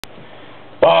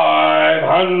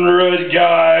100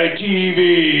 Guy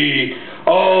TV,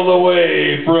 all the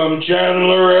way from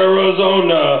Chandler,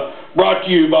 Arizona, brought to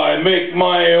you by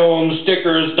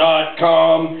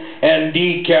MakeMyOwnStickers.com and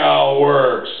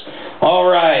DecalWorks.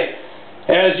 Alright,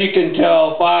 as you can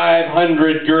tell,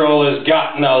 500 Girl has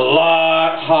gotten a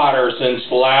lot hotter since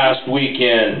last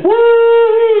weekend.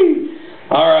 Woo!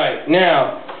 Alright,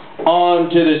 now,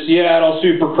 on to the Seattle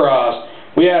Supercross.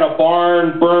 We had a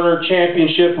barn burner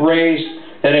championship race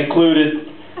that included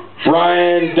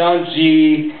Ryan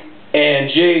Dungey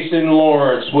and Jason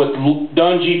Lawrence, with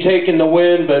Dungey taking the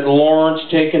win, but Lawrence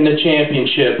taking the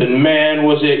championship. And man,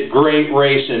 was it great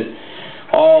racing.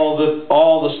 All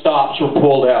the stops were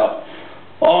pulled out.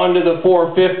 On to the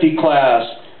 450 class.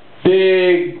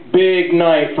 Big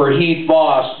night for Heath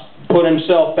Voss. Put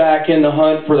himself back in the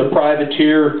hunt for the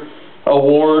Privateer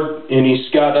Award, and he's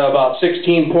got about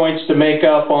 16 points to make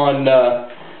up on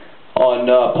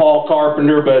Paul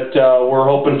Carpenter, but we're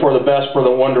hoping for the best for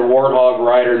the Wonder Warthog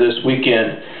rider this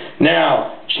weekend.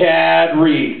 Now, Chad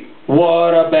Reed,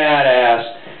 what a badass.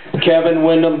 Kevin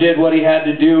Windham did what he had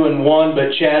to do and won,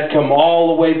 but Chad come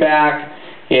all the way back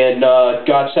and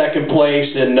got second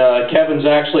place, and Kevin's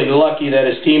actually lucky that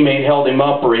his teammate held him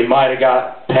up or he might have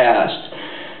got past.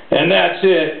 And that's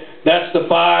it. That's the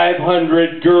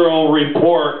 500 Girl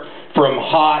report from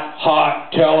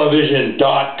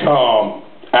HotHotTelevision.com.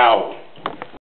 Out.